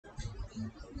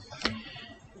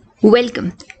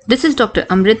Welcome. This is Dr.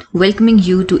 Amrit welcoming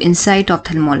you to Insight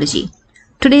Ophthalmology.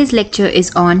 Today's lecture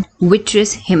is on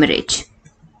vitreous hemorrhage.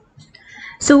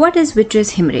 So what is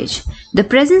vitreous hemorrhage? The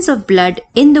presence of blood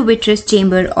in the vitreous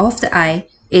chamber of the eye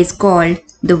is called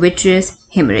the vitreous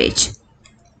hemorrhage.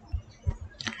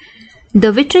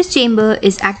 The vitreous chamber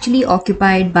is actually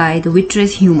occupied by the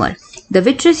vitreous humor. The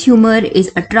vitreous humor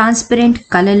is a transparent,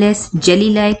 colorless,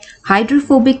 jelly-like,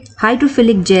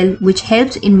 hydrophilic gel which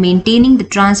helps in maintaining the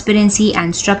transparency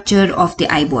and structure of the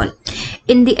eyeball.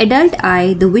 In the adult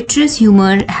eye, the vitreous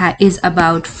humor is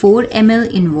about 4 ml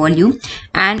in volume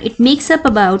and it makes up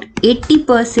about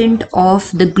 80% of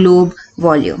the globe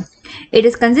volume. It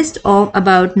consists of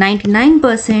about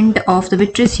 99% of the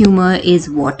vitreous humor is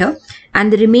water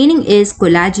and the remaining is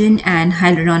collagen and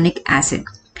hyaluronic acid.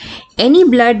 Any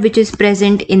blood which is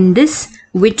present in this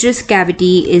vitreous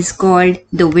cavity is called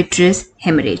the vitreous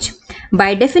hemorrhage.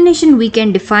 By definition, we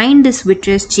can define this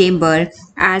vitreous chamber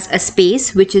as a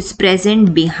space which is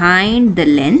present behind the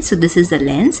lens. So this is the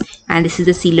lens and this is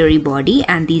the ciliary body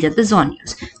and these are the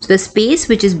zonules. So the space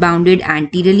which is bounded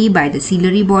anteriorly by the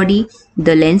ciliary body,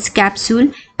 the lens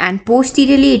capsule, and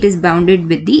posteriorly it is bounded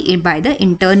with by the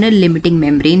internal limiting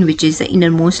membrane, which is the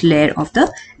innermost layer of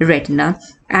the retina.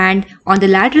 And on the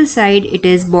lateral side, it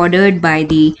is bordered by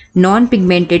the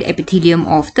non-pigmented epithelium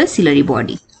of the ciliary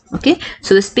body. Okay,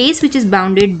 so the space which is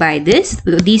bounded by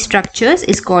these structures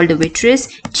is called the vitreous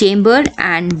chamber,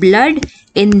 and blood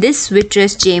in this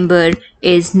vitreous chamber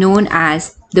is known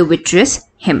as the vitreous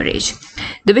hemorrhage.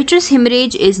 The vitreous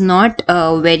hemorrhage is not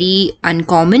very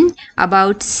uncommon.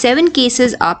 About 7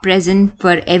 cases are present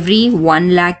for every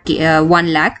 1 lakh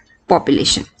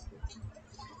population.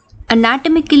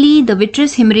 Anatomically, the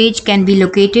vitreous hemorrhage can be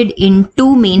located in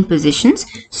 2 main positions.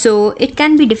 So it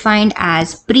can be defined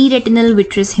as pre-retinal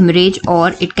vitreous hemorrhage or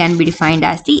it can be defined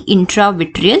as the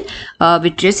intravitreal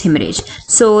vitreous hemorrhage.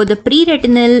 So the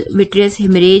pre-retinal vitreous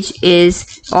hemorrhage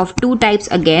is of 2 types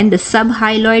again, the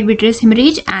subhyaloid vitreous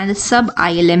hemorrhage and the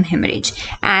sub-ILM hemorrhage.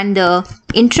 And the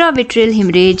intravitreal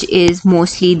hemorrhage is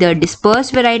mostly the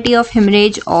dispersed variety of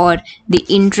hemorrhage or the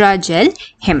intragel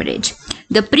hemorrhage.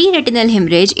 The pre-retinal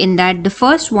hemorrhage, in that the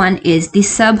first one is the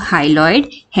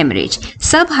subhyaloid hemorrhage.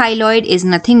 Subhyaloid is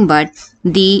nothing but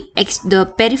the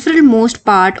peripheral most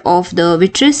part of the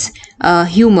vitreous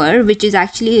humor, which is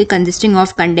actually consisting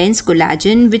of condensed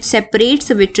collagen, which separates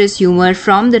the vitreous humor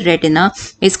from the retina,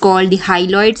 is called the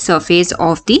hyaloid surface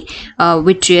of the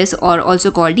vitreous, or also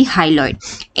called the hyaloid.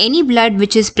 Any blood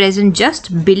which is present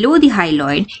just below the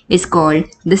hyaloid is called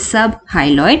the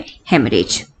subhyaloid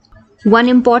hemorrhage. One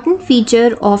important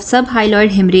feature of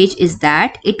subhyaloid hemorrhage is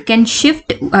that it can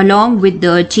shift along with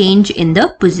the change in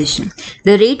the position.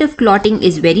 The rate of clotting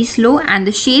is very slow and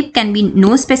the shape can be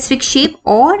no specific shape,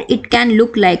 or it can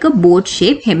look like a boat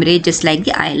shape hemorrhage just like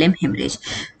the ILM hemorrhage.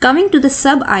 Coming to the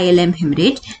sub-ILM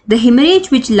hemorrhage, the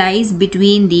hemorrhage which lies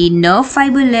between the nerve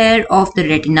fiber layer of the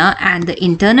retina and the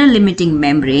internal limiting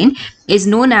membrane is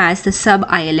known as the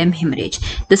sub-ILM hemorrhage.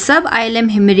 The sub-ILM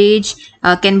hemorrhage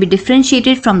can be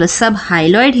differentiated from the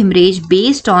subhyaloid hemorrhage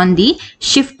based on the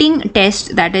shifting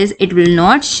test, that is, it will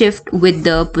not shift with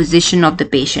the position of the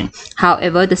patient.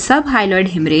 However, the subhyaloid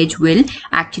hemorrhage will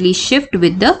actually shift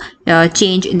with the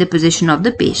change in the position of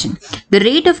the patient. The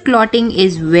rate of clotting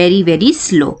is very, very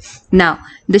slow. Now,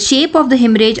 the shape of the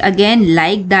hemorrhage, again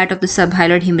like that of the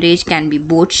subhyaloid hemorrhage, can be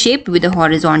boat shaped with a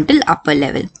horizontal upper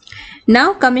level.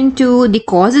 Now coming to the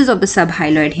causes of the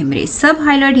subhyaloid hemorrhage.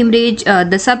 Subhyaloid hemorrhage,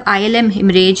 the sub-ILM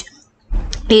hemorrhage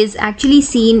is actually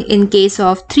seen in case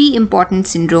of 3 important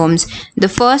syndromes. The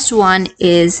first one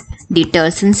is the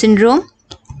Terson syndrome.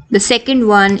 The second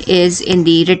one is in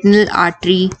the retinal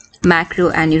artery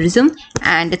macroaneurysm.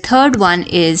 And the third one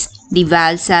is the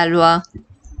Valsalva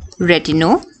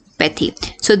retinopathy.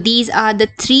 So these are the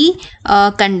 3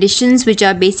 conditions which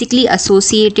are basically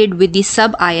associated with the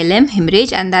sub-ILM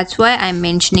hemorrhage, and that's why I'm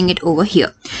mentioning it over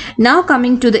here. Now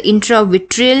coming to the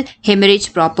intravitreal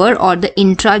hemorrhage proper, or the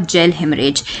intragel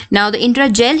hemorrhage. Now the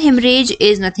intragel hemorrhage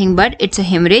is nothing but it's a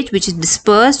hemorrhage which is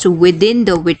dispersed within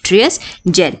the vitreous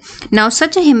gel. Now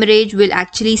such a hemorrhage will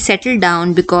actually settle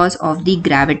down because of the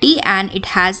gravity, and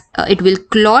it will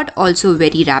clot also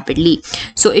very rapidly.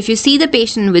 So if you see the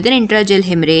patient with an intragel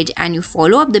hemorrhage and you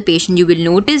follow up the patient, you will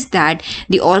notice that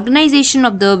the organization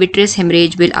of the vitreous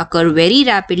hemorrhage will occur very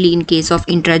rapidly in case of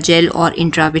intragel or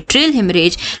intravitreal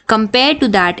hemorrhage compared to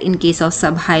that in case of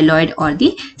subhyaloid or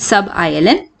the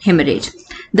sub-ILM hemorrhage.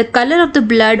 The color of the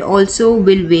blood also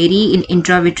will vary in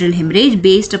intravitreal hemorrhage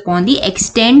based upon the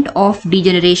extent of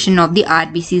degeneration of the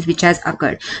RBCs which has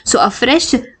occurred. So a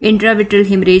fresh intravitreal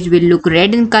hemorrhage will look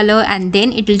red in color, and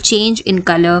then it will change in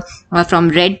color from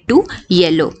red to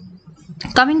yellow.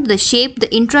 Coming to the shape, the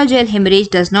intragel hemorrhage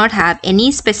does not have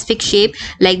any specific shape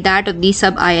like that of the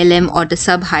sub-ILM or the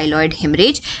subhyaloid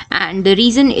hemorrhage, and the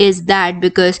reason is that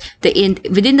because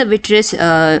within the vitreous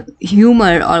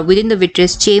humor or within the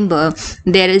vitreous chamber,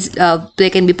 there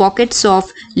can be pockets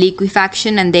of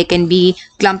liquefaction and there can be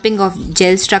clumping of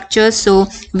gel structures. So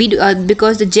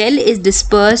because the gel is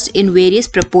dispersed in various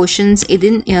proportions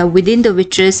within the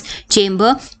vitreous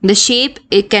chamber, the shape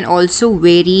it can also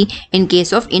vary in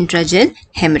case of intragel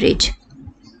hemorrhage.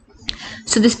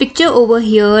 So this picture over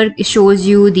here shows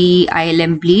you the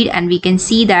ILM bleed, and we can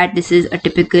see that this is a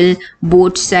typical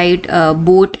boat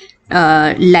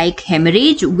like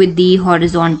hemorrhage with the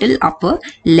horizontal upper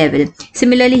level.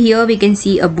 Similarly, here we can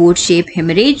see a boat shaped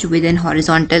hemorrhage with an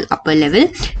horizontal upper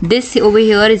level. This over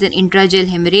here is an intragel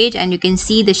hemorrhage, and you can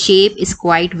see the shape is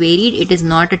quite varied. It is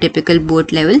not a typical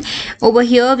boat level. Over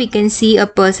here we can see a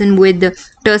person with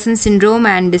Terson syndrome,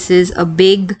 and this is a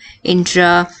big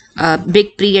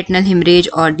pre-retinal hemorrhage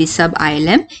or the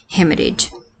sub-ILM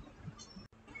hemorrhage.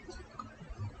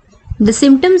 The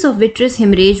symptoms of vitreous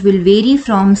hemorrhage will vary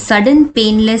from sudden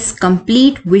painless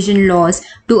complete vision loss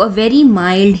to a very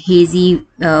mild hazy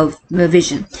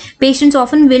vision. Patients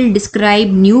often will describe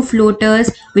new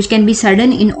floaters which can be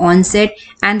sudden in onset,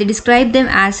 and they describe them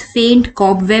as faint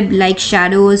cobweb like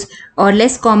shadows, or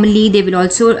less commonly they will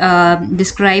also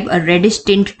describe a reddish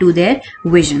tint to their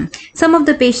vision. Some of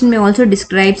the patient may also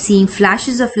describe seeing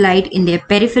flashes of light in their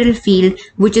peripheral field,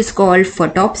 which is called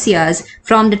photopsias,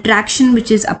 from the traction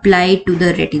which is applied to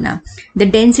the retina. The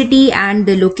density and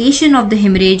the location of the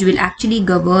hemorrhage will actually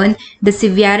govern the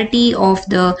severity of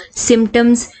the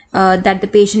symptoms that the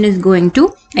patient is going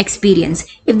to experience.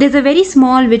 If there's a very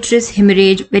small vitreous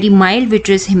hemorrhage, very mild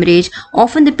vitreous hemorrhage,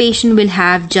 often the patient will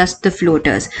have just the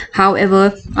floaters.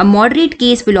 However, a moderate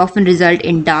case will often result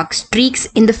in dark streaks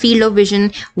in the field of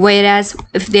vision, whereas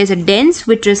if there's a dense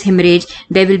vitreous hemorrhage,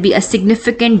 there will be a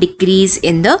significant decrease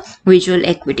in the visual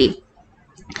acuity.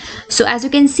 So as you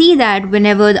can see that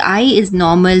whenever the eye is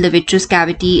normal, the vitreous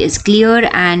cavity is clear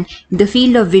and the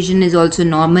field of vision is also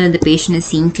normal and the patient is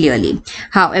seeing clearly.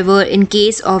 However, in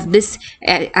case of this,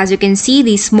 as you can see,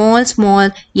 these small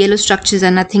yellow structures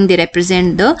are nothing. They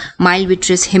represent the mild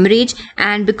vitreous hemorrhage,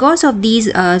 and because of these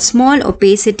small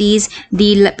opacities,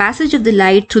 the passage of the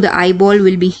light through the eyeball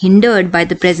will be hindered by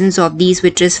the presence of these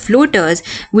vitreous floaters,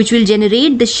 which will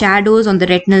generate the shadows on the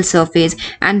retinal surface,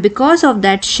 and because of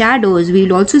that shadows, we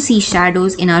will also see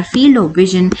shadows in our field of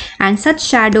vision, and such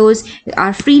shadows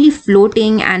are freely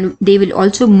floating and they will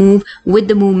also move with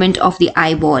the movement of the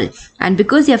eyeball, and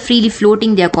because they are freely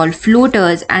floating, they are called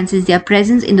floaters, and since they are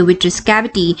present in the vitreous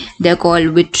cavity, they are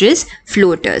called vitreous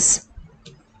floaters.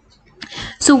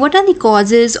 So what are the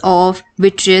causes of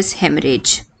vitreous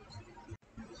hemorrhage?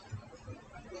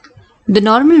 The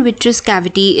normal vitreous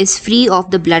cavity is free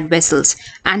of the blood vessels,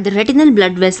 and the retinal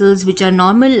blood vessels which are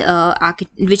normal,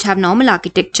 which have normal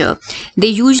architecture, they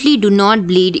usually do not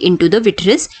bleed into the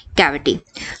vitreous cavity.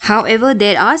 However,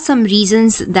 there are some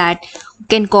reasons that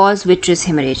can cause vitreous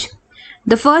hemorrhage.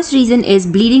 The first reason is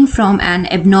bleeding from an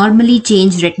abnormally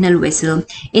changed retinal vessel.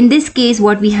 In this case,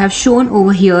 what we have shown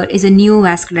over here is a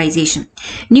neovascularization.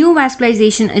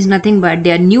 Neovascularization is nothing but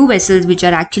they are new vessels which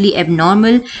are actually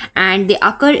abnormal and they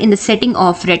occur in the setting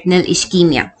of retinal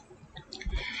ischemia.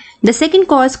 The second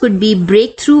cause could be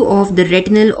breakthrough of the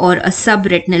retinal or a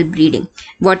subretinal bleeding.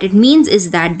 What it means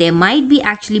is that there might be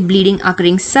actually bleeding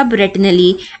occurring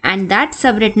subretinally, and that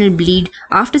subretinal bleed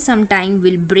after some time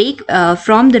will break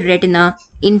from the retina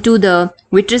into the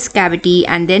vitreous cavity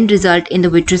and then result in the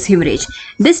vitreous hemorrhage.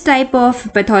 This type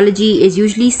of pathology is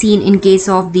usually seen in case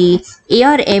of the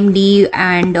ARMD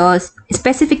and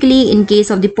specifically in case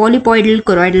of the polypoidal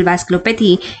choroidal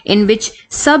vasculopathy, in which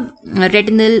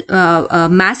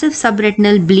massive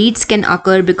subretinal bleeds can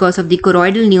occur because of the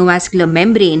choroidal neovascular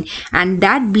membrane, and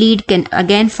that bleed can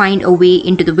again find a way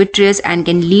into the vitreous and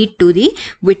can lead to the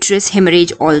vitreous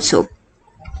hemorrhage also.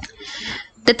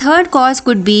 The third cause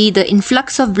could be the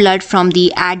influx of blood from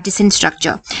the adjacent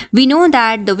structure. We know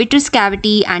that the vitreous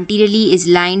cavity anteriorly is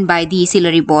lined by the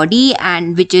ciliary body,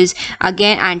 and which is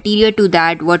again anterior to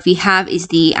that what we have is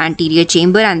the anterior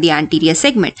chamber and the anterior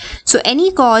segment. So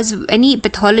any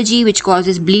pathology which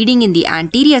causes bleeding in the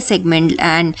anterior segment,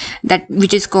 and that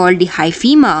which is called the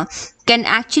hyphema, can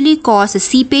actually cause a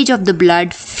seepage of the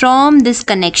blood from this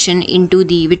connection into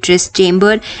the vitreous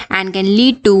chamber and can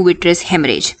lead to vitreous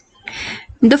hemorrhage.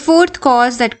 The fourth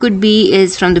cause that could be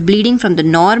is from the bleeding from the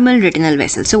normal retinal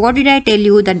vessels. So what did I tell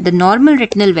you? That the normal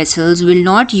retinal vessels will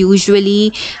not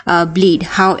usually bleed.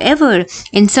 However,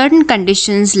 in certain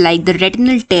conditions like the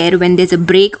retinal tear, when there's a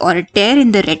break or a tear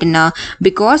in the retina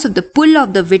because of the pull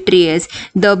of the vitreous,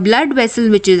 the blood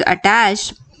vessel which is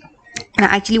attached,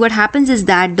 actually what happens is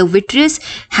that the vitreous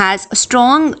has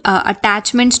strong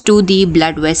attachments to the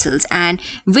blood vessels, and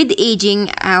with aging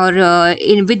or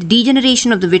with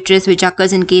degeneration of the vitreous, which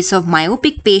occurs in case of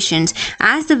myopic patients,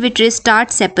 as the vitreous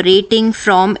starts separating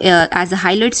from as the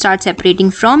hyaloid starts separating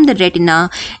from the retina,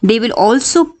 they will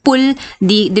also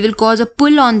they will cause a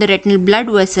pull on the retinal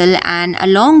blood vessel, and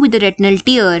along with the retinal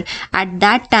tear, at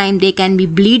that time they can be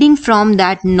bleeding from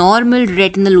that normal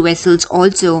retinal vessels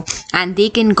also, and they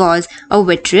can cause a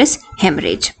vitreous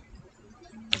hemorrhage.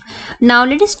 Now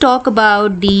let us talk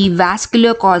about the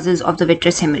vascular causes of the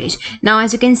vitreous hemorrhage. Now,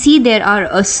 as you can see, there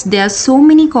are so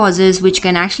many causes which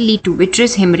can actually lead to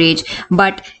vitreous hemorrhage,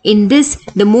 but in this,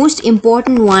 the most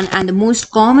important one and the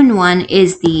most common one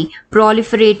is the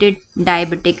proliferated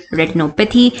diabetic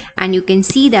retinopathy, and you can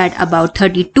see that about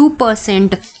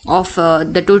 32% of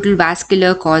the total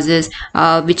vascular causes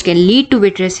which can lead to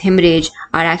vitreous hemorrhage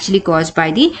are actually caused by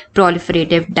the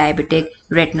proliferative diabetic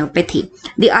retinopathy.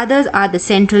 The others are the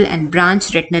central and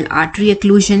branch retinal artery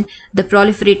occlusion, the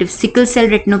proliferative sickle cell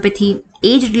retinopathy,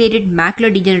 age-related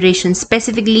macular degeneration,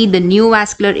 specifically the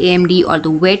neovascular AMD or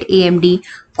the wet AMD,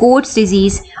 Coats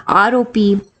disease,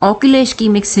 ROP, ocular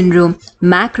ischemic syndrome,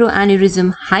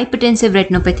 macroaneurysm, hypertensive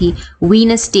retinopathy,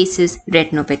 venous stasis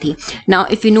retinopathy. Now,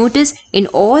 if you notice, in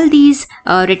all these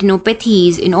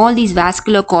retinopathies, in all these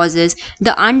vascular causes,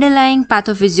 the underlying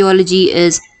pathophysiology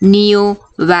is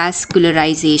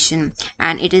neovascularization,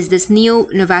 and it is this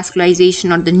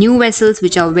neovascularization or the new vessels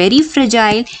which are very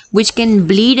fragile, which can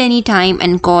bleed anytime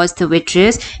and cause the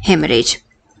vitreous hemorrhage.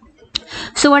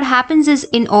 So what happens is,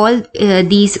 in all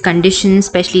these conditions,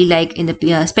 especially in the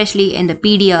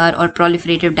PDR or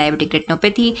proliferative diabetic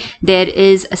retinopathy, there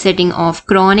is a setting of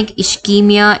chronic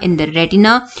ischemia in the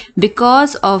retina,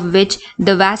 because of which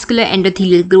the vascular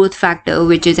endothelial growth factor,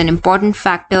 which is an important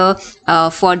factor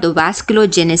for the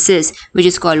vasculogenesis, which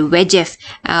is called VEGF,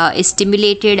 is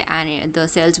stimulated, and the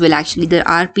cells will actually, the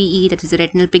RPE, that is the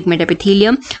retinal pigment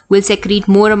epithelium, will secrete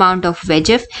more amount of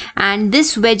VEGF, and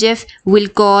this VEGF will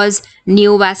cause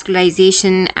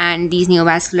neovascularization, and these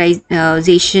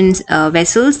neovascularization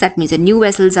vessels, that means the new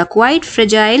vessels, are quite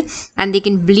fragile and they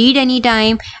can bleed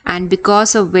anytime, and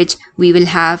because of which we will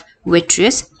have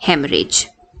vitreous hemorrhage.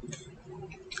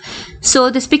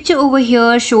 So this picture over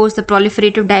here shows the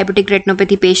proliferative diabetic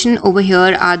retinopathy patient. Over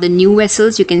here are the new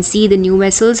vessels. You can see the new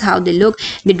vessels, how they look.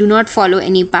 They do not follow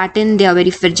any pattern. They are very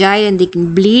fragile and they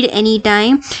can bleed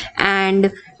anytime.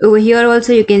 And over here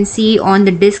also you can see on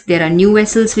the disc there are new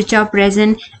vessels which are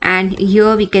present, and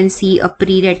here we can see a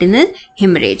pre-retinal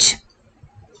hemorrhage.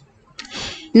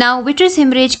 Now, vitreous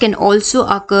hemorrhage can also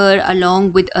occur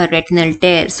along with a retinal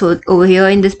tear. So over here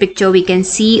in this picture we can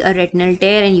see a retinal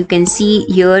tear, and you can see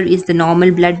here is the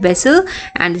normal blood vessel,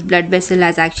 and this blood vessel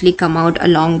has actually come out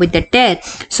along with the tear.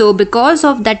 So because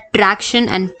of that traction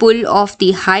and pull of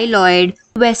the hyaloid,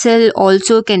 vessel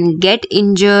also can get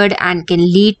injured and can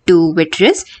lead to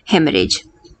vitreous hemorrhage.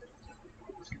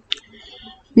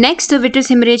 Next, the vitreous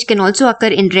hemorrhage can also occur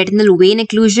in retinal vein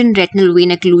occlusion. Retinal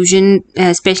vein occlusion,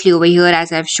 especially over here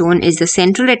as I've shown, is the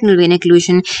central retinal vein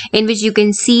occlusion, in which you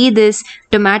can see this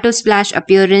tomato splash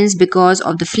appearance because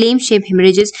of the flame-shaped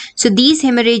hemorrhages. So these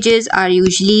hemorrhages are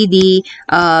usually the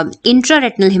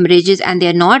intraretinal hemorrhages, and they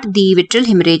are not the vitreal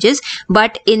hemorrhages.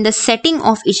 But in the setting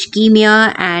of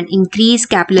ischemia and increased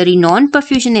capillary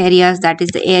non-perfusion areas, that is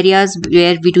the areas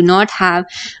where we do not have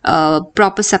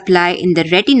proper supply in the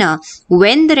retina,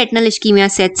 when the retinal ischemia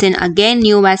sets in, again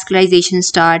neovascularization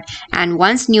starts, and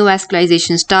once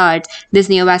neovascularization starts, this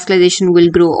neovascularization will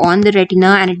grow on the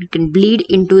retina and it can bleed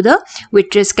into the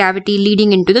vitreous cavity,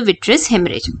 leading into the vitreous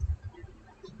hemorrhage.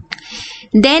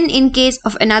 Then in case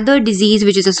of another disease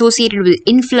which is associated with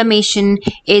inflammation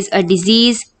is a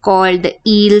disease called the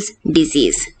Eales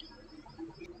disease.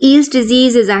 Eales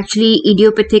disease is actually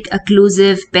idiopathic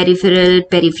occlusive peripheral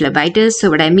periphlebitis.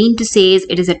 So what I mean to say is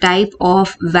it is a type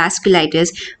of vasculitis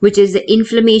which is the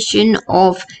inflammation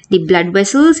of the blood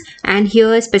vessels, and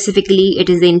here specifically it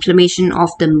is the inflammation of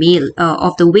the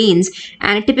veins,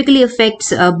 and it typically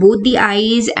affects both the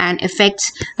eyes and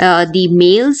affects the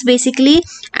males basically,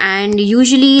 and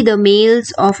usually the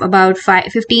males of about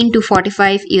 15 to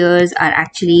 45 years are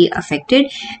actually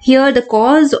affected. Here the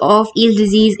cause of Eales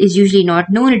disease is usually not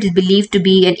known. It is believed to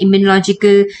be an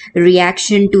immunological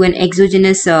reaction to an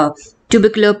exogenous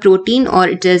tubercular protein, or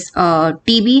it is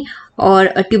TB,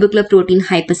 or a tubercular protein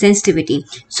hypersensitivity.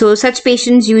 So such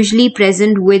patients usually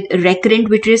present with recurrent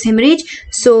vitreous hemorrhage.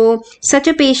 So such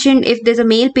a patient, if there's a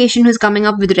male patient who's coming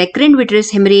up with recurrent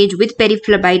vitreous hemorrhage with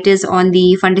periphlebitis on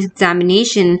the fundus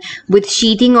examination, with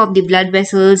sheathing of the blood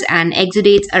vessels and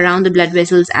exudates around the blood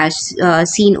vessels as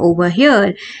seen over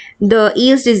here, the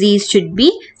Eales disease should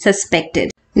be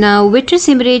suspected. Now, vitreous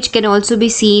hemorrhage can also be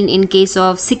seen in case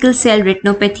of sickle cell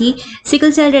retinopathy.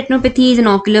 Sickle cell retinopathy is an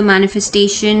ocular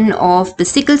manifestation of the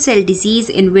sickle cell disease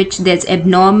in which there's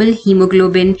abnormal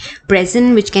hemoglobin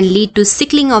present, which can lead to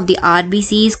sickling of the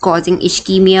RBCs, causing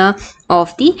ischemia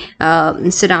of the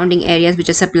surrounding areas which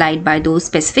are supplied by those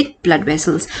specific blood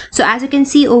vessels. So as you can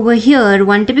see over here,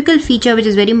 one typical feature which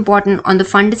is very important on the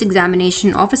fundus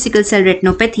examination of a sickle cell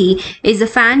retinopathy is the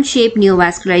fan-shaped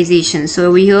neovascularization. So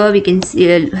over here we can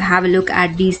have a look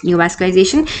at these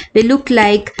neovascularization. They look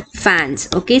like fans.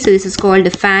 Okay, so this is called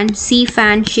the fan shaped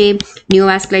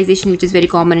neovascularization, which is very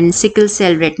common in sickle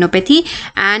cell retinopathy.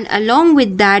 And along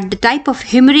with that, the type of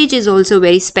hemorrhage is also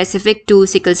very specific to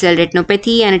sickle cell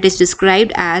retinopathy, and it is described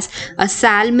as a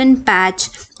salmon patch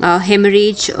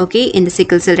hemorrhage, okay, in the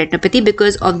sickle cell retinopathy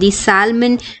because of the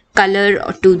salmon color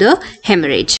to the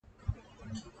hemorrhage.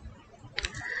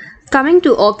 Coming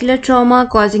to ocular trauma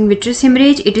causing vitreous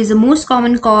hemorrhage, it is the most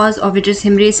common cause of vitreous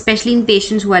hemorrhage, especially in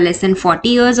patients who are less than 40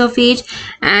 years of age,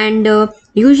 and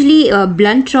usually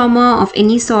blunt trauma of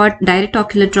any sort, direct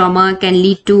ocular trauma, can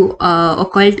lead to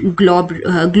occult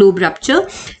globe rupture,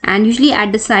 and usually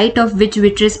at the site of which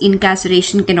vitreous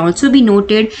incarceration can also be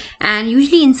noted. And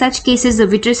usually in such cases, the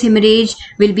vitreous hemorrhage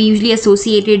will be usually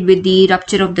associated with the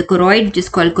rupture of the choroid, which is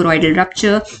called choroidal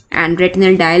rupture, and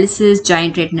retinal dialysis,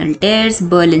 giant retinal tears,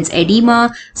 Berlin's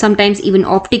edema. Sometimes even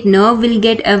optic nerve will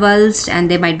get avulsed, and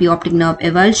there might be optic nerve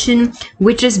avulsion.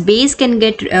 Vitreous base can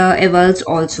get avulsed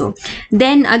also.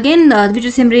 Then again,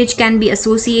 vitreous hemorrhage can be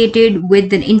associated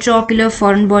with an intraocular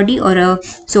foreign body, or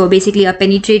basically a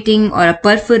penetrating or a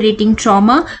perforating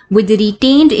trauma with the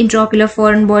retained intraocular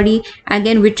foreign body.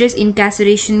 Again, vitreous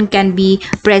incarceration can be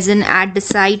present at the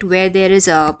site where there is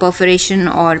a perforation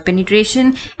or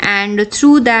penetration, and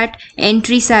through that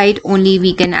entry site only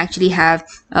we can actually have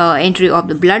entry of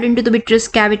the blood into the vitreous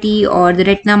cavity, or the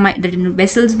retinal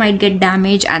vessels might get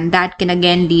damaged, and that can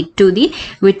again lead to the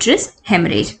vitreous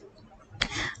hemorrhage.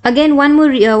 Again, one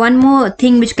more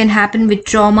thing which can happen with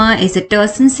trauma is the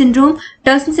Terson syndrome.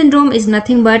 Terson syndrome is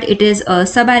nothing but it is a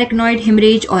subarachnoid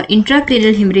hemorrhage or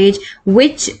intracranial hemorrhage,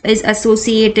 which is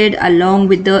associated along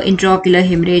with the intraocular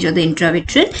hemorrhage or the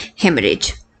intravitreal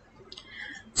hemorrhage.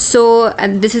 So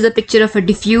this is a picture of a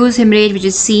diffuse hemorrhage which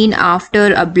is seen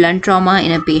after a blunt trauma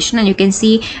in a patient, and you can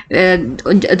see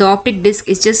the optic disc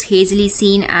is just hazily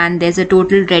seen, and there's a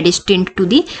total reddish tint to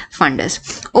the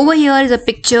fundus. Over here is a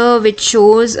picture which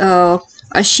shows a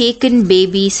shaken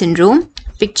baby syndrome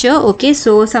picture. Okay,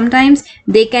 so sometimes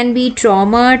they can be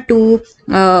trauma to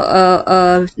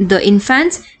the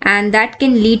infants, and that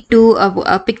can lead to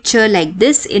a picture like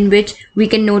this, in which we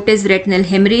can notice retinal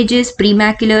hemorrhages,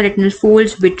 premacular retinal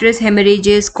folds, vitreous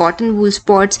hemorrhages, cotton wool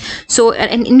spots. So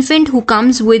an infant who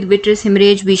comes with vitreous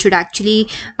hemorrhage, we should actually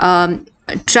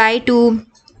try to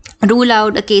rule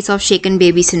out a case of shaken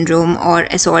baby syndrome or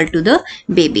assault to the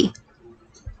baby.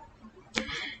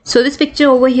 So this picture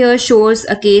over here shows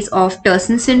a case of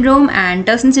Terson syndrome, and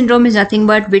Terson syndrome is nothing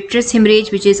but vitreous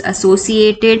hemorrhage which is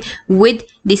associated with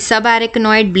the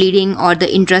subarachnoid bleeding or the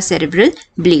intracerebral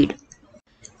bleed.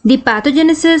 The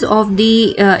pathogenesis of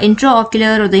the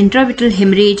intraocular or the intravitreal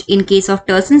hemorrhage in case of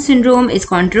Terson syndrome is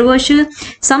controversial.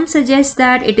 Some suggest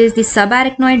that it is the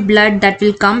subarachnoid blood that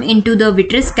will come into the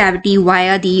vitreous cavity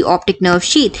via the optic nerve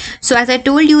sheath. So as I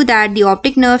told you that the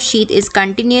optic nerve sheath is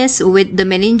continuous with the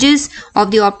meninges of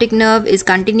the optic nerve, is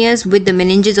continuous with the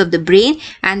meninges of the brain,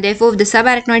 and therefore the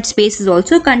subarachnoid space is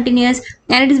also continuous,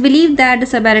 and it is believed that the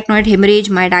subarachnoid hemorrhage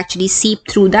might actually seep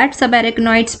through that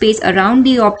subarachnoid space around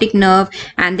the optic nerve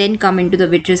and then come into the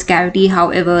vitreous cavity.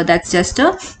 However, that's just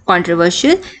a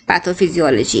controversial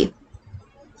pathophysiology.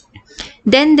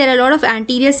 Then there are a lot of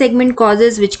anterior segment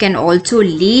causes which can also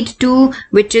lead to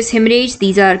vitreous hemorrhage.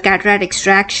 These are cataract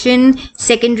extraction,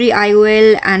 secondary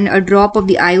IOL, and a drop of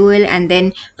the IOL, and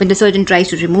then when the surgeon tries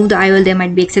to remove the IOL, there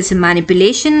might be excessive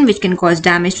manipulation which can cause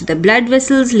damage to the blood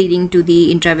vessels, leading to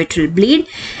the intravitreal bleed.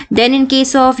 Then in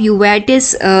case of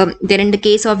uveitis,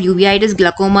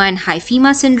 glaucoma and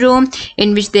hyphema syndrome,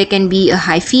 in which there can be a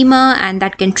hyphema and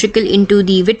that can trickle into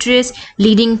the vitreous,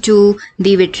 leading to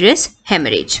the vitreous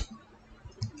hemorrhage.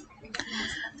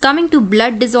 Coming to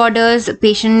blood disorders, a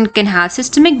patient can have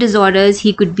systemic disorders.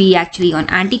 He could be actually on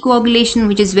anticoagulation,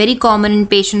 which is very common in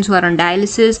patients who are on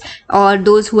dialysis or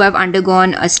those who have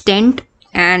undergone a stent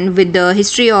and with the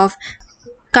history of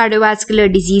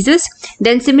cardiovascular diseases.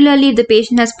 Then similarly, if the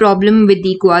patient has problem with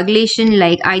the coagulation,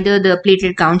 like either the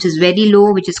platelet counts is very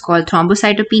low, which is called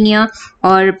thrombocytopenia,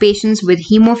 or patients with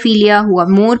hemophilia who are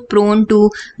more prone to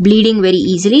bleeding very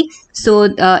easily. So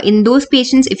in those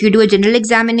patients, if you do a general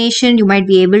examination, you might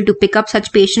be able to pick up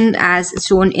such patient as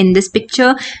shown in this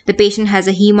picture. The patient has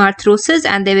a hemarthrosis,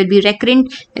 and there will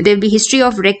be history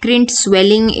of recurrent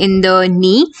swelling in the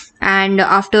knee, and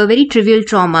after very trivial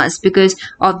traumas because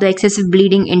of the excessive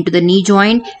bleeding into the knee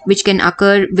joint, which can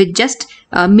occur with just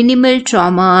minimal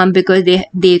trauma, because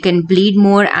they can bleed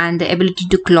more and the ability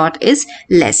to clot is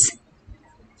less.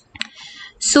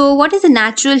 So what is the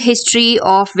natural history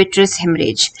of vitreous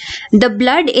hemorrhage? The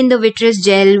blood in the vitreous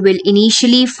gel will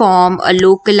initially form a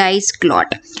localized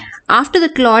clot. After the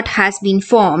clot has been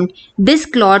formed, this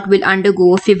clot will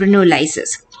undergo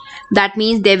fibrinolysis. That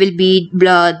means there will be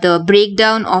the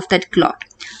breakdown of that clot.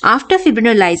 After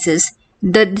fibrinolysis,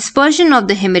 the dispersion of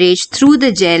the hemorrhage through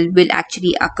the gel will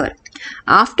actually occur.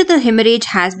 After the hemorrhage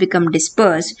has become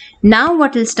dispersed, now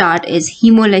what will start is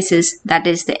hemolysis, that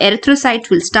is the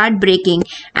erythrocytes will start breaking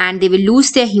and they will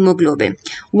lose their hemoglobin.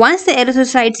 Once the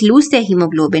erythrocytes lose their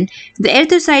hemoglobin, the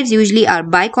erythrocytes usually are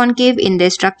biconcave in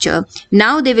their structure.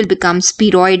 Now they will become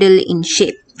spheroidal in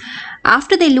shape.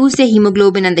 After they lose their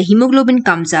hemoglobin and the hemoglobin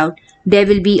comes out, there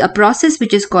will be a process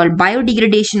which is called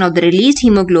biodegradation of the released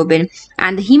hemoglobin,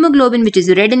 and the hemoglobin, which is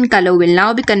red in color, will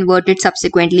now be converted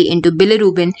subsequently into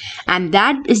bilirubin, and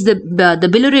that is the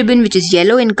bilirubin, which is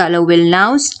yellow in color, will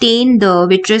now stain the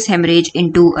vitreous hemorrhage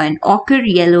into an ochre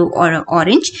yellow or an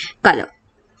orange color.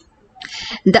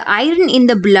 The iron in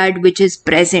the blood which is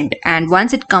present, and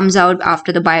once it comes out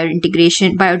after the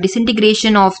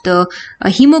biodisintegration of the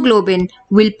hemoglobin,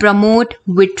 will promote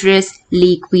vitreous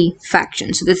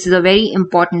liquefaction. So this is a very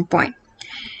important point.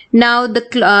 Now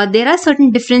there are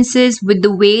certain differences with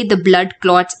the way the blood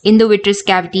clots in the vitreous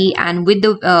cavity and with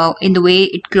the in the way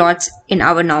it clots in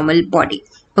our normal body.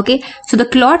 Okay, so the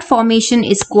clot formation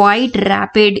is quite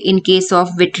rapid in case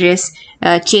of vitreous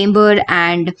chamber,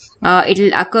 and it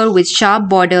will occur with sharp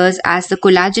borders, as the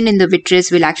collagen in the vitreous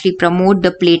will actually promote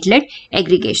the platelet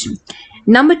aggregation.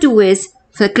 Number two is,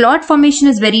 the clot formation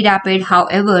is very rapid,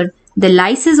 however, the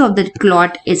lysis of the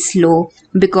clot is slow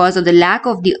because of the lack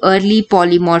of the early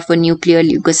polymorphonuclear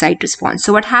leukocyte response.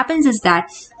 So what happens is that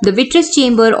the vitreous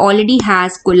chamber already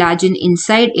has collagen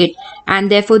inside it, and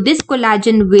therefore this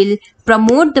collagen will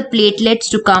promote the platelets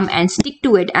to come and stick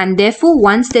to it, and therefore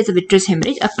once there's a vitreous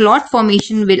hemorrhage, a clot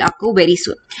formation will occur very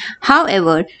soon.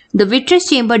 However, the vitreous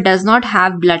chamber does not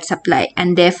have blood supply,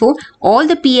 and therefore all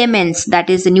the PMNs, that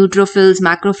is the neutrophils,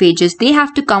 macrophages, they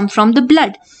have to come from the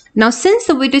blood. Now, since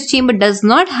the vitreous chamber does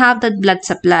not have that blood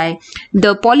supply,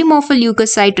 the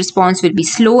polymorpholeucocyte response will be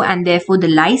slow, and therefore the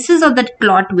lysis of that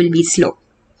clot will be slow.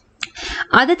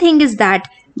 Other thing is that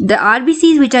the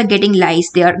RBCs which are getting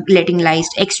lysed, they are getting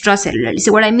lysed extracellularly.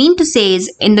 So what I mean to say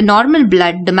is, in the normal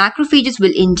blood, the macrophages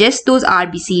will ingest those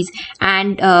RBCs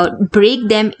and break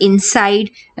them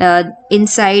inside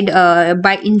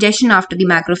by ingestion after the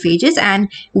macrophages,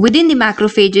 and within the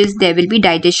macrophages there will be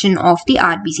digestion of the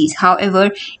RBCs.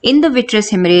 However, in the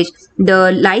vitreous hemorrhage,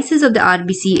 the lysis of the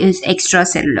RBC is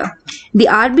extracellular. The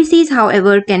RBCs,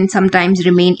 however, can sometimes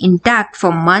remain intact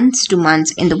for months to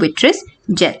months in the vitreous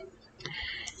gel.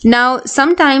 Now,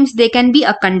 sometimes there can be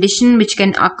a condition which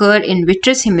can occur in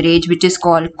vitreous hemorrhage, which is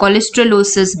called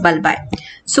cholesterolosis bulbi.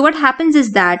 So what happens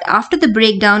is that after the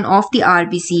breakdown of the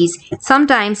RBCs,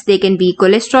 sometimes there can be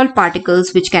cholesterol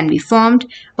particles which can be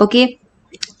formed, okay?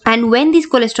 And when these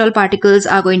cholesterol particles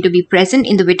are going to be present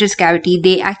in the vitreous cavity,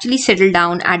 they actually settle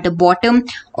down at the bottom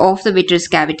of the vitreous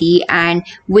cavity, and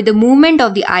with the movement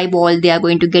of the eyeball, they are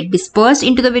going to get dispersed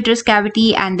into the vitreous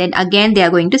cavity, and then again they are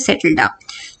going to settle down.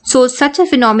 So such a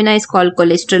phenomena is called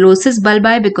cholesterolosis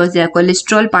bulbi, because there are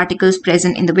cholesterol particles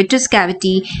present in the vitreous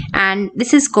cavity, and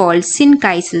this is called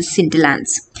syncytial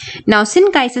scintillans. Now,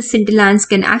 syncytial scintillans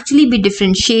can actually be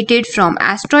differentiated from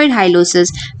asteroid hyalosis,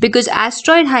 because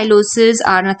asteroid hyalosis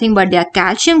are nothing but they are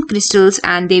calcium crystals,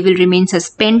 and they will remain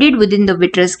suspended within the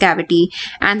vitreous cavity,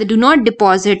 and they do not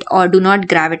deposit or do not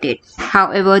gravitate.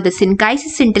 However, the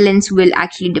syncytial scintillans will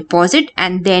actually deposit,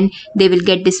 and then they will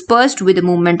get dispersed with the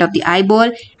movement of the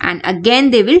eyeball, and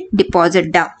again they will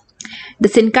deposit down. The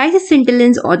syncytial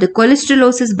scintillans or the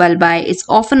cholesterolosis bulbi is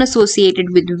often associated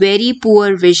with very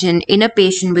poor vision in a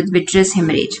patient with vitreous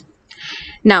hemorrhage.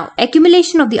 Now,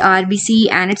 accumulation of the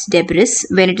RBC and its debris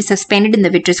when it is suspended in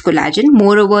the vitreous collagen,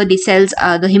 moreover the cells,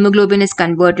 the hemoglobin is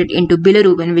converted into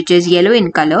bilirubin, which is yellow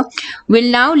in color,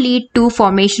 will now lead to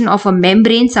formation of a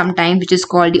membrane sometimes, which is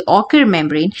called the ocular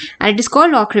membrane, and it is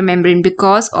called ocular membrane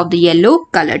because of the yellow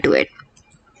color to it.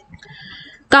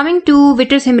 Coming to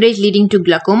vitreous hemorrhage leading to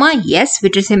glaucoma, yes,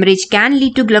 vitreous hemorrhage can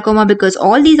lead to glaucoma because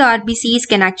all these RBCs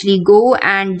can actually go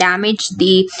and damage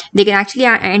they can actually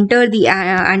enter the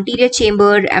anterior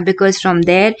chamber, because from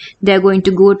there they are going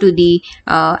to go to the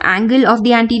angle of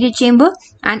the anterior chamber,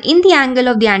 and in the angle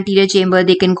of the anterior chamber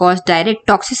they can cause direct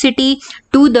toxicity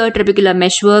to the trabecular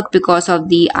meshwork because of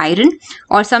the iron,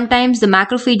 or sometimes the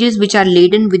macrophages which are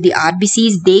laden with the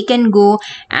RBCs, they can go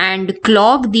and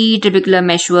clog the trabecular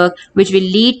meshwork, which will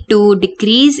lead to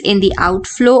decrease in the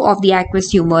outflow of the aqueous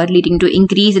humor, leading to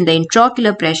increase in the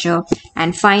intraocular pressure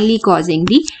and finally causing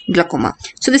the glaucoma.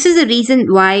 So this is the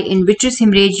reason why in vitreous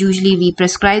hemorrhage usually we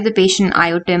prescribe the patient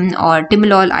iotim or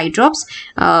timolol eye drops,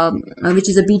 which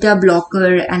is a beta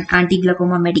blocker and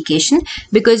anti-glaucoma medication,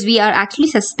 because we are actually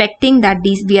suspecting that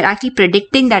we are actually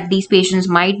predicting that these patients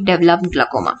might develop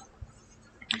glaucoma.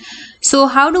 So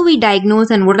how do we diagnose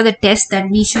and what are the tests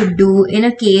that we should do in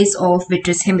a case of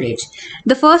vitreous hemorrhage?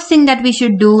 The first thing that we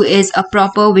should do is a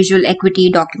proper visual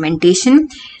acuity documentation.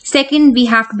 Second, we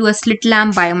have to do a slit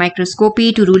lamp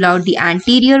biomicroscopy to rule out the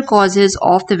anterior causes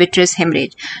of the vitreous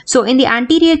hemorrhage. So in the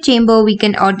anterior chamber, or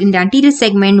in the anterior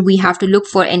segment, we have to look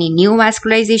for any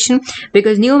neovascularization,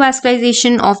 because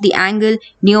neovascularization of the angle,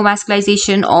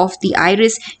 neovascularization of the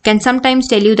iris can sometimes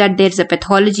tell you that there is a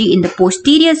pathology in the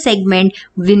posterior segment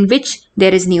in which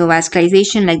there is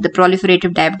neovascularization, like the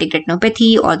proliferative diabetic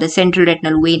retinopathy or the central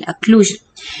retinal vein occlusion.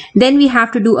 Then we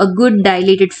have to do a good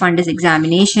dilated fundus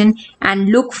examination and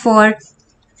look for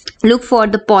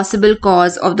the possible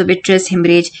cause of the vitreous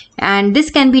hemorrhage, and this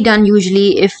can be done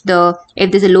usually if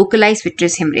there's a localized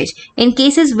vitreous hemorrhage. In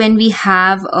cases when we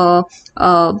have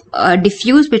a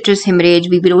diffuse vitreous hemorrhage,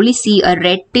 we will only see a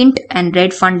red tint and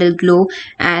red fundal glow,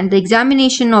 and the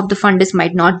examination of the fundus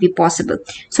might not be possible.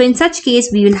 So in such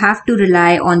case, we will have to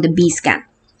rely on the B scan.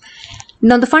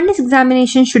 Now, the fundus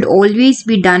examination should always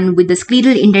be done with the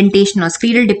scleral indentation or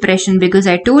scleral depression, because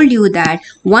I told you that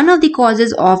one of the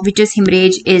causes of vitreous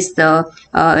hemorrhage is the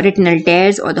retinal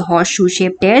tears or the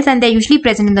horseshoe-shaped tears, and they're usually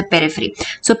present in the periphery.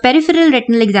 So, peripheral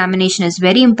retinal examination is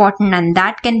very important, and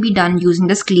that can be done using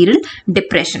the scleral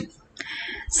depression.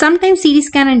 Sometimes CT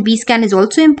scan and B scan is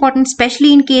also important,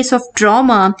 especially in case of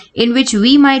trauma, in which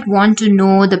we might want to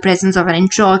know the presence of an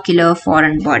intraocular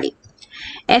foreign body.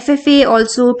 FFA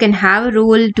also can have a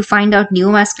role to find out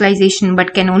neovascularization,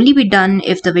 but can only be done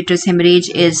if the vitreous hemorrhage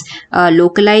is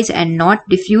localized and not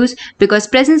diffuse, because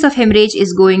presence of hemorrhage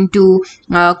is going to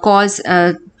cause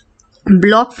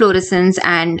block fluorescence,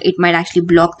 and it might actually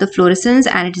block the fluorescence,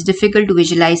 and it is difficult to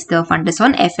visualize the fundus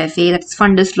on FFA, that's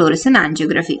fundus fluorescent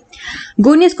angiography.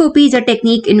 Gonioscopy is a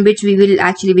technique in which we will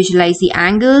actually visualize the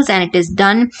angles, and it is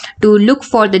done to look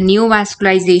for the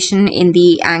neovascularization in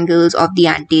the angles of the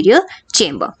anterior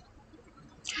chamber.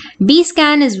 B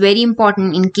scan is very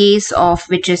important in case of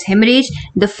vitreous hemorrhage.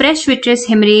 The fresh vitreous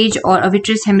hemorrhage or a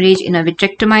vitreous hemorrhage in a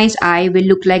vitrectomized eye will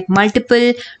look like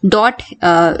multiple dot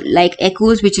like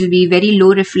echoes, which will be very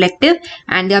low reflective,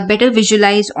 and they are better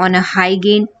visualized on a high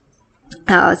gain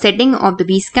setting of the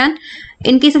B scan.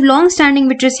 In case of long-standing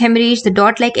vitreous hemorrhage, the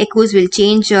dot-like echoes will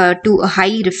change to a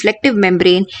highly reflective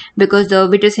membrane, because the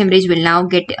vitreous hemorrhage will now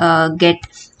get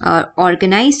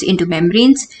organized into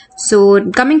membranes.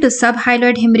 So coming to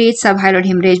subhyaloid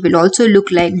hemorrhage will also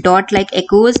look like dot-like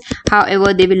echoes.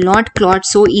 However, they will not clot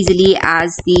so easily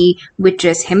as the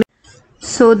vitreous hemorrhage.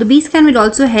 So the B scan will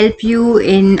also help you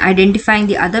in identifying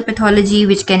the other pathology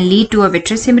which can lead to a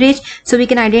vitreous hemorrhage. So we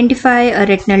can identify a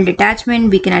retinal detachment,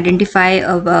 we can identify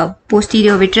a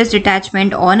posterior vitreous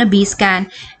detachment on a B scan,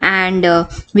 and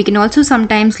we can also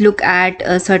sometimes look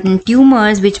at certain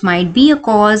tumors which might be a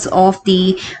cause of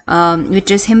the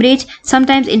vitreous hemorrhage.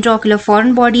 Sometimes intraocular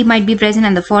foreign body might be present,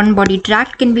 and the foreign body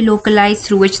tract can be localized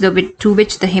through which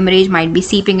the hemorrhage might be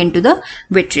seeping into the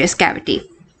vitreous cavity.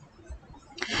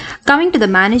 Coming to the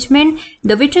management,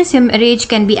 the vitreous hemorrhage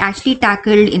can be actually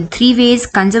tackled in 3 ways: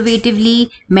 conservatively,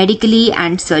 medically,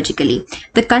 and surgically.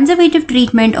 The conservative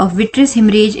treatment of vitreous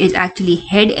hemorrhage is actually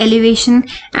head elevation,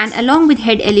 and along with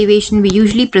head elevation we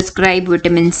usually prescribe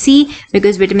vitamin C,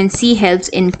 because vitamin C helps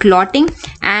in clotting,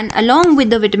 and along with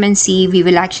the vitamin C we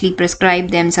will actually prescribe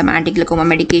them some anti-glaucoma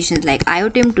medications like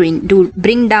iotim to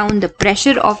bring down the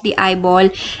pressure of the eyeball,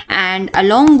 and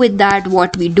along with that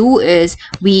what we do is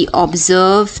we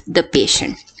observe the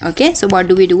patient. Okay, so what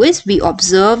do we do is we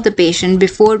observe the patient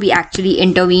before we actually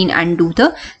intervene and do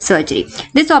the surgery.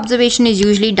 This observation is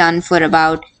usually done for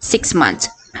about 6 months.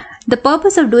 The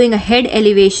purpose of doing a head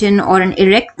elevation or an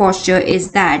erect posture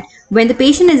is that when the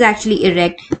patient is actually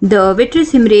erect, the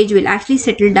vitreous hemorrhage will actually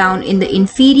settle down in the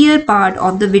inferior part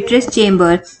of the vitreous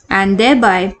chamber, and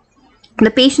thereby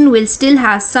the patient will still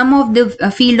have some of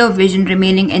the field of vision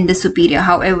remaining in the superior.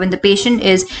 However, when the patient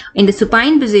is in the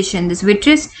supine position, this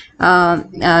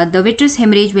the vitreous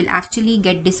hemorrhage will actually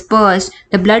get dispersed.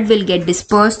 The blood will get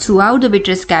dispersed throughout the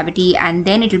vitreous cavity, and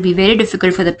then it will be very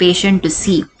difficult for the patient to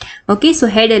see. Okay, so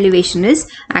head elevation is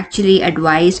actually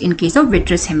advised in case of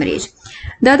vitreous hemorrhage.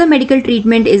 The other medical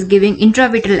treatment is giving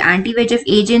intravitreal anti-VEGF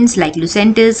agents like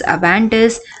Lucentis,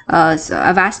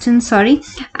 Avastin,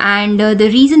 and the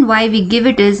reason why we give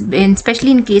it is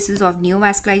especially in cases of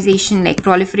neovascularization like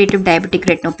proliferative diabetic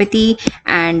retinopathy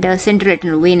and central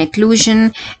retinal vein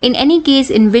occlusion. In any case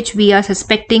in which we are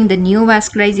suspecting the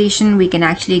neovascularization, we can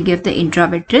actually give the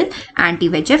intravitreal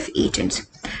anti-VEGF agents.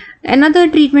 Another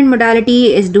treatment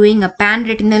modality is doing a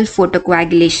pan-retinal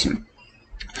photocoagulation.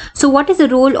 So what is the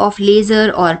role of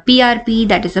laser or PRP,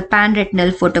 that is a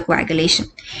pan-retinal photocoagulation?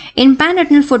 In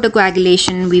pan-retinal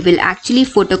photocoagulation, we will actually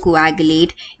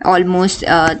photocoagulate almost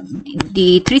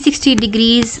the 360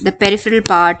 degrees, the peripheral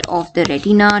part of the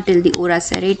retina till the ora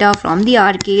serrata from the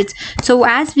arcades. So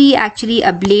as we actually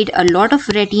ablate a lot of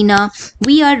retina,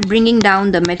 we are bringing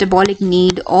down the metabolic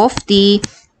need of the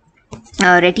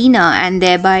retina and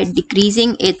thereby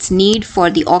decreasing its need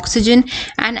for the oxygen,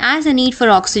 and as the need for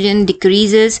oxygen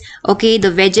decreases, okay, the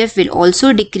VEGF will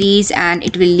also decrease and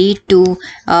it will lead to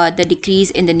the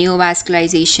decrease in the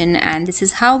neovascularization, and this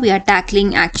is how we are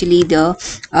tackling actually the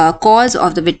cause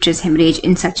of the vitreous hemorrhage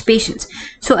in such patients.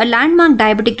 So a landmark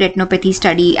diabetic retinopathy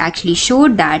study actually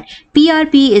showed that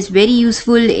PRP is very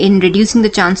useful in reducing the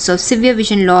chances of severe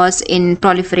vision loss in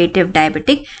proliferative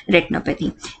diabetic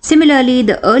retinopathy. Similarly,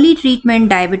 the early treatment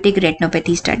diabetic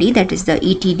retinopathy study, that is the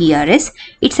ETDRS,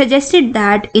 it suggested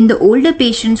that in the older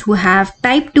patients who have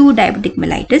type 2 diabetic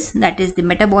mellitus, that is the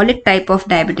metabolic type of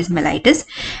diabetes mellitus,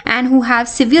 and who have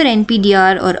severe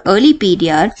NPDR or early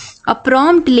PDR, a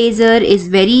prompt laser is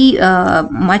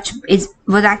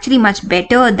was actually much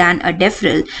better than a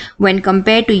deferral when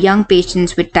compared to young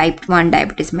patients with type 1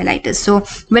 diabetes mellitus. So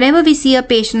whenever we see a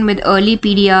patient with early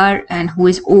PDR and who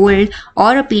is old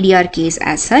or a PDR case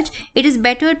as such, it is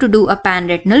better to do a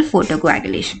pan-retinal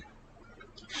photocoagulation.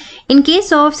 In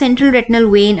case of central retinal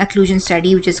vein occlusion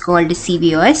study, which is called the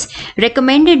CVOS,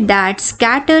 recommended that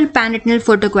scatter pan-retinal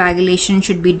photocoagulation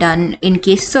should be done in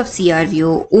cases of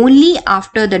CRVO only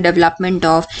after the development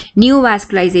of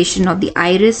neovascularization of the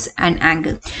iris and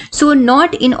angle. So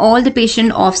not in all the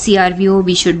patient of CRVO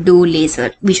we should do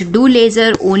laser. We should do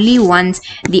laser only once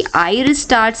the iris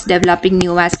starts developing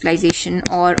neovascularization,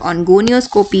 or on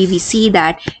gonioscopy we see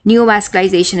that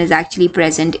neovascularization is actually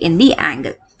present in the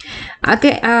angle.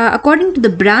 Okay, according to the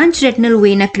branch retinal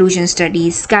vein occlusion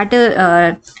studies,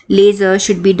 scatter laser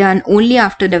should be done only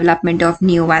after development of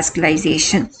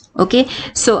neovascularization. Okay,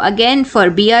 so again for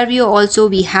BRVO also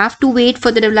we have to wait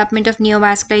for the development of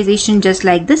neovascularization, just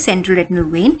like the central retinal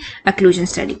vein occlusion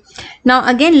study. Now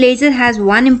again, laser has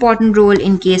one important role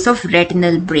in case of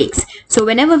retinal breaks. So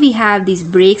whenever we have these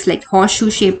breaks like horseshoe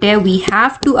shaped tear, we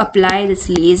have to apply this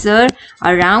laser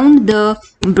around the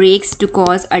breaks to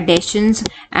cause adhesions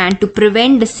and to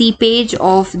prevent the seepage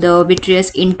of the vitreous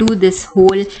into this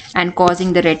hole and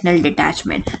causing the retinal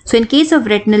detachment. So in case of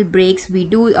retinal breaks, we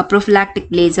do a prophylactic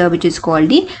laser which is called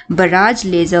the barrage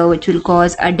laser, which will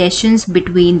cause adhesions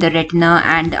between the retina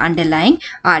and the underlying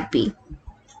RP.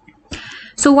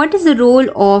 So what is the role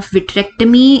of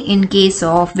vitrectomy in case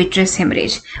of vitreous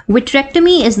hemorrhage?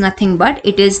 Vitrectomy is nothing but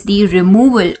it is the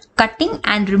removal, cutting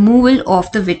and removal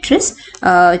of the vitreous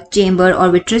chamber or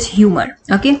vitreous humor.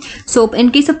 Okay, so in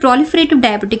case of proliferative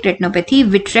diabetic retinopathy,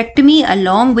 vitrectomy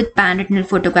along with pan-retinal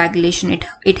photocoagulation,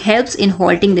 it helps in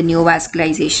halting the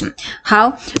neovascularization.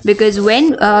 How? Because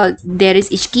when there is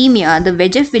ischemia, the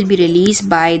VEGF will be released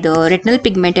by the retinal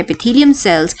pigment epithelium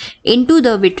cells into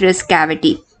the vitreous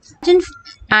cavity.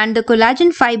 And the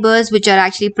collagen fibers which are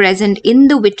actually present in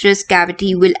the vitreous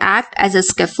cavity will act as a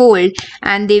scaffold,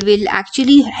 and they will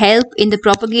actually help in the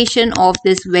propagation of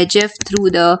this VEGF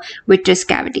through the vitreous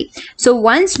cavity. So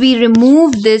once we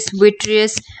remove this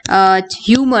vitreous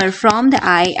humor from the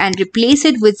eye and replace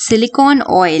it with silicone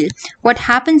oil, what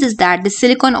happens is that the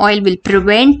silicone oil will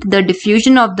prevent the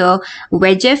diffusion of the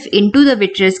VEGF into the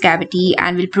vitreous cavity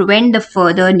and will prevent the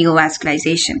further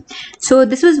neovascularization. So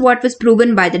this was what was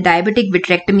proven by the diabetic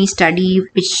vitrectomy study,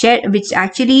 which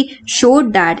actually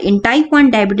showed that in type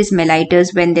 1 diabetes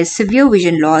mellitus, when there's severe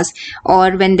vision loss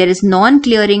or when there is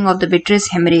non-clearing of the vitreous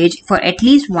hemorrhage for at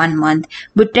least 1 month,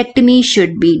 vitrectomy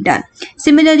should be done.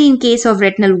 Similarly, in case of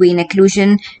retinal vein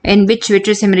occlusion, in which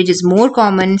vitreous hemorrhage is more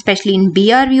common, especially in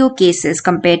BRVO cases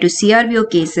compared to CRVO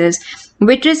cases,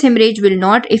 vitreous hemorrhage will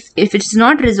not, if it's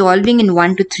not resolving in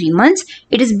 1 to 3 months,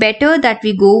 it is better that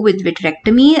we go with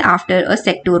vitrectomy after a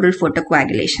sectoral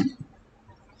photocoagulation.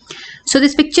 So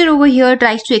this picture over here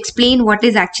tries to explain what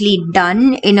is actually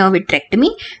done in a vitrectomy.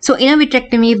 So in a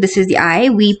vitrectomy, if this is the eye,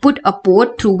 we put a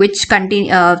port through which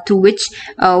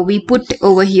we put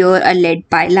over here a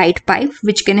light pipe,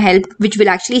 which will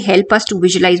actually help us to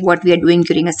visualize what we are doing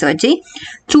during a surgery.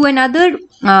 Through another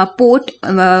port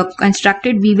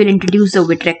constructed, we will introduce a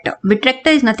vitrector. Vitrector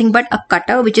is nothing but a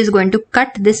cutter which is going to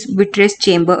cut this vitreous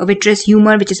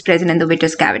humor which is present in the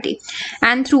vitreous cavity.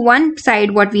 And through one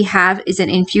side, what we have is an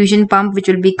infusion pump which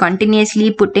will be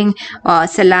continuously putting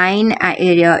saline,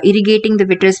 irrigating the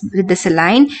vitreous with the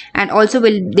saline, and also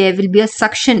there will be a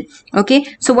suction. Okay,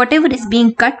 so whatever is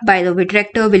being cut by the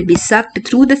vitrector will be sucked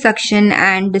through the suction,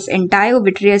 and this entire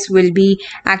vitreous will be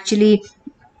actually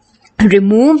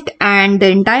removed, and the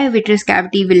entire vitreous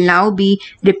cavity will now be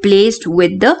replaced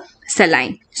with the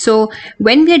saline. So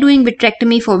when we are doing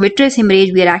vitrectomy for vitreous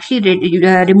hemorrhage, we are actually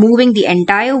removing the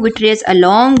entire vitreous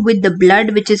along with the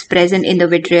blood which is present in the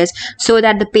vitreous, so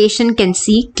that the patient can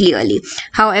see clearly.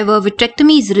 However,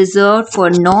 vitrectomy is reserved for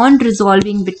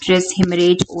non-resolving vitreous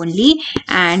hemorrhage only,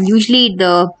 and usually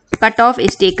the cutoff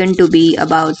is taken to be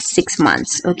about 6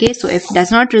 months. Okay, so if it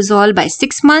does not resolve by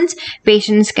 6 months,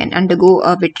 patients can undergo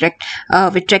a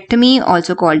vitrectomy,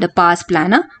 also called a pars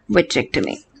plana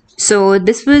vitrectomy. So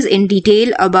this was in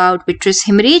detail about vitreous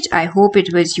hemorrhage. I hope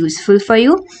it was useful for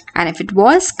you, and if it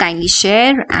was, kindly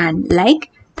share and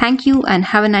like. Thank you and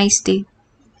have a nice day.